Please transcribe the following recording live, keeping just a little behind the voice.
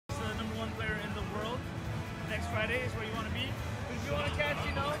Friday is where you want to be. But if you want to catch,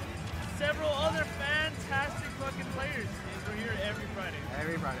 you know, several other fantastic fucking players, we're here every Friday.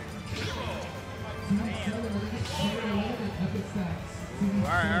 Every Friday. Damn. All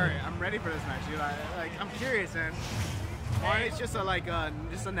right. I'm ready for this match, dude. I'm curious, man. Mario's just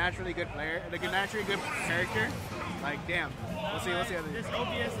a naturally good player, like a naturally good character. Like, damn. We'll see. This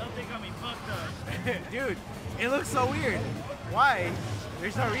OBS update got me fucked up. Dude, it looks so weird. Why?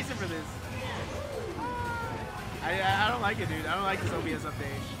 There's no reason for this. I don't like it, dude. I don't like this OBS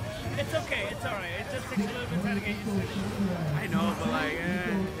update. It's okay. It's all right. It just takes a little bit of time to get used to it. I know, but like,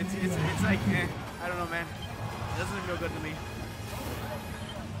 it's like, I don't know, man. It doesn't feel good to me.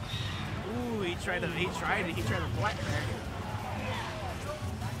 Ooh, he tried to flat there.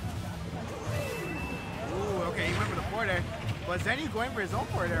 Ooh, okay, he went for the four there. But Zenyou going for his own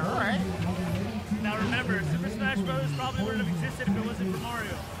four there, alright. Now remember, Super Smash Bros. Probably wouldn't have existed if it wasn't for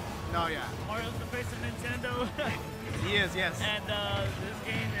Mario. No, yeah. Mario's the face of Nintendo. He is, yes. And this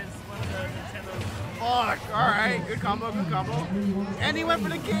game is one of the Nintendo's. Fuck, alright, good combo. And he went for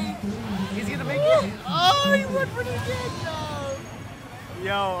the king. He's gonna make it. Oh, he went for the king, no.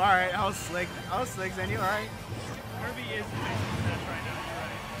 Yo, alright, I was slick, Zenyou, alright. Kirby is the face of Smash right now, you're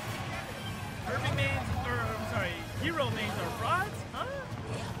right. Kirby mains, hero mains are frauds? Huh?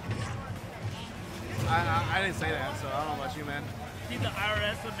 I didn't say that, so I don't know about you, man. See, the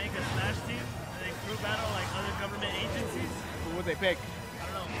IRS would make a Smash team and then crew battle like other government agencies. Who would they pick? I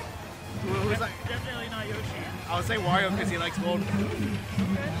don't know. Who's like? Definitely not Yoshi. I would say Wario because he likes gold. Okay.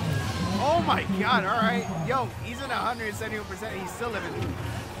 Oh my god, alright. Yo, he's in 171%. He's still living.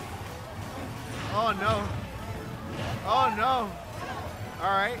 Oh no.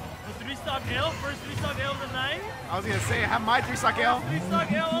 Alright. The 3-stock L, first 3-stock L of the night. I was gonna say, I have my 3-stock L.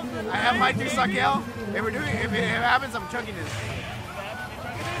 3-stock L of the night. I have my 3-stock L. If it happens, I'm chugging this.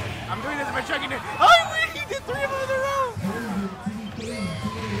 I'm doing this if I'm chugging it. Oh, he did 3 of them in a row.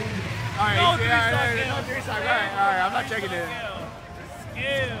 Alright, no 3-stock. Alright, I'm not checking it.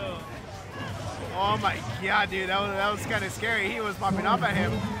 Skill. Oh my god, dude, that was kind of scary. He was popping up at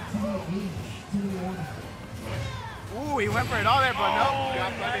him. Ooh, he went for it all there, but no.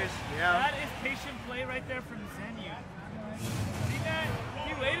 Got punished. Yeah. That is patient play right there from Zenyou. See that?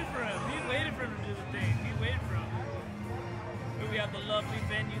 He waited for him. He waited for him to do the thing. He waited for him. Here we have the lovely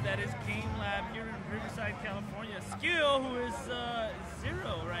venue that is GameLab here in Riverside, California. Skill, who is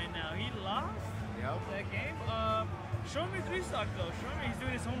 0 right now. He lost that game. Show me 3-stock though. Show me. He's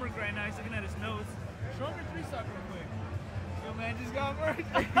doing his homework right now. He's looking at his notes. Show me 3-stock real quick. Yo, man, just got murdered.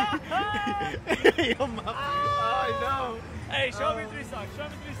 Yo, oh, no. Hey, show me 3-stock. Show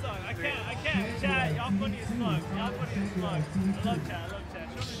me 3-stock. I can't. Chat, y'all funny as fuck. Y'all funny as fuck. I love chat.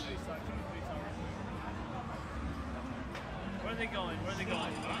 Show me 3-stock. Where are they going?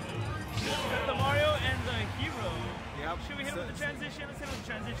 The Mario and the hero. Yep. Should we hit him with the transition? Let's hit him with the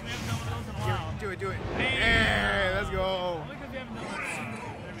transition. We haven't done one of those in a while. Do it. Hey, let's go. Only because we haven't done one.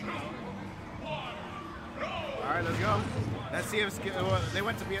 There we go. All right, let's go. Let's see if they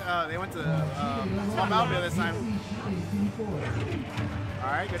went to small battlefield this time.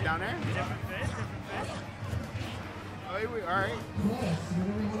 All right, good down there. Different fish. All right.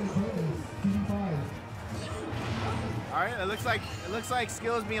 All right, it looks like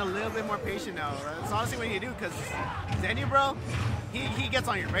Skill is being a little bit more patient now. That's honestly what you do, because Zenyou, bro, he gets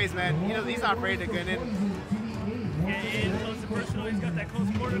on your face, man. He's not afraid to get in. Get in close and personal. He's got that close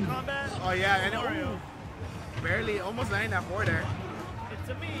quarter combat. Oh yeah, and Mario. Barely, almost landing that 4 there. It's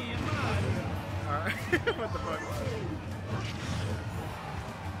a me, I'm All right, what the fuck?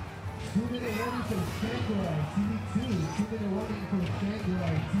 2-minute warning from Samurai TV2. 2-minute warning from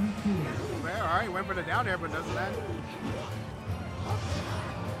Samurai TV2. Well, all right, went for the down there, but doesn't that?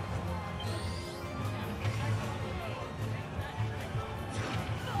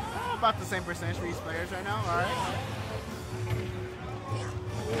 About the same percentage for these players right now. All right.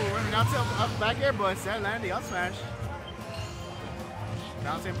 Ooh, we're not up back here, but instead landing the up smash.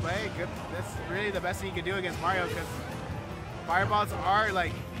 Bouncing play, good. That's really the best thing you can do against Mario, because fireballs are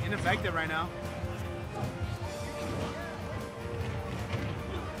like ineffective right now.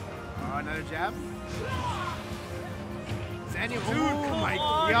 Oh, another jab. Zenyou, oh my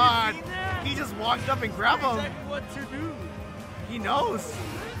god. He just walked up and grabbed him. Exactly what to do. He knows.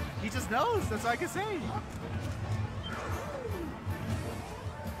 He just knows. That's all I can say.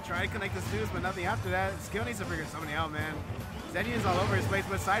 Try to connect the snooze, but nothing after that. Skill needs to figure something out, man. Zenyou is all over his place,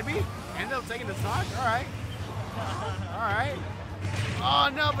 but side B ended up taking the stock. All right. All right. Oh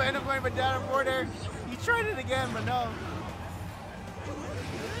no, but ended up going for down and forward there. He tried it again, but no.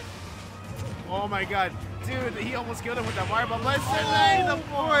 Oh my god. Dude, he almost killed him with that fireball. But still laying the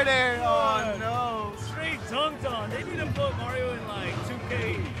forward there. Oh no. Straight dunked on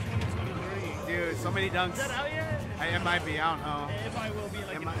So many dunks. Is that out yet? It might be. I don't know. It probably will be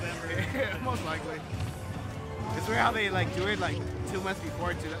like in might, November. most likely. It's weird how they like do it like 2 months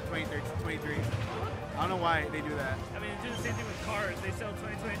before 2023. I don't know why they do that. I mean, they do the same thing with cars. They sell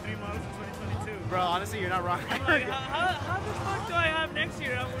 2023 models in 2022. Bro, honestly, you're not wrong. I'm like, how the fuck do I have next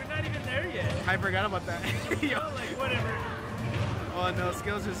year? We're not even there yet. I forgot about that. You know, like, whatever. Oh no,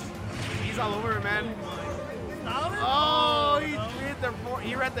 Skills just, he's all over it, man. Stop it? Oh,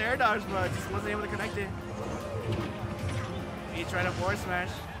 he read the air dodge, but just wasn't able to connect it. He tried a forward smash.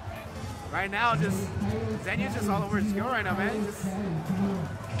 Right now, Zenyou's just all over his skill right now, man. Oh,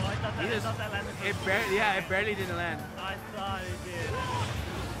 I thought that landed. It barely didn't land. I thought it did.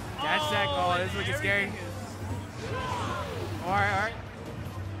 Dash tech. Oh, this is looking scary. All right.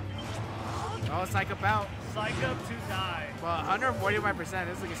 Oh, psych up out. Psych up to die. Well, 145%.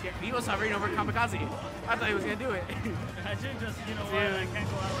 This is looking scary. He was hovering over Kamikaze. I thought he was gonna do it. I should just, you know what? I can't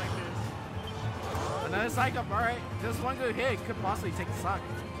go out like this. Another psych up. All right. Just one good hit could possibly take the stock.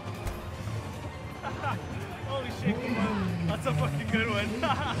 Holy shit, Kuma. That's a fucking good one. Oh,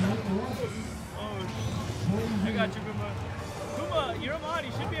 I got you, Kuma. Kuma, you're a mod.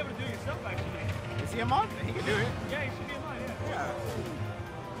 You should be able to do it yourself, actually. Is he a mod? He can do it. Yeah, he should be a mod, yeah.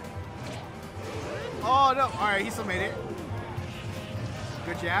 Oh, no. All right, he still made it.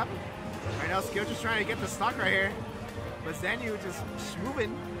 Good jab. Right now, Skill just trying to get the stock right here. But Zenyou just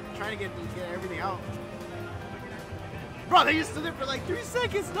moving, trying to get everything out. Bro, they just stood there for like 3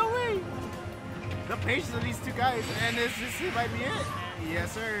 seconds. No way. The patience of these two guys, and this might be it.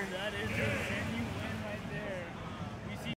 Yes, sir. That is insane.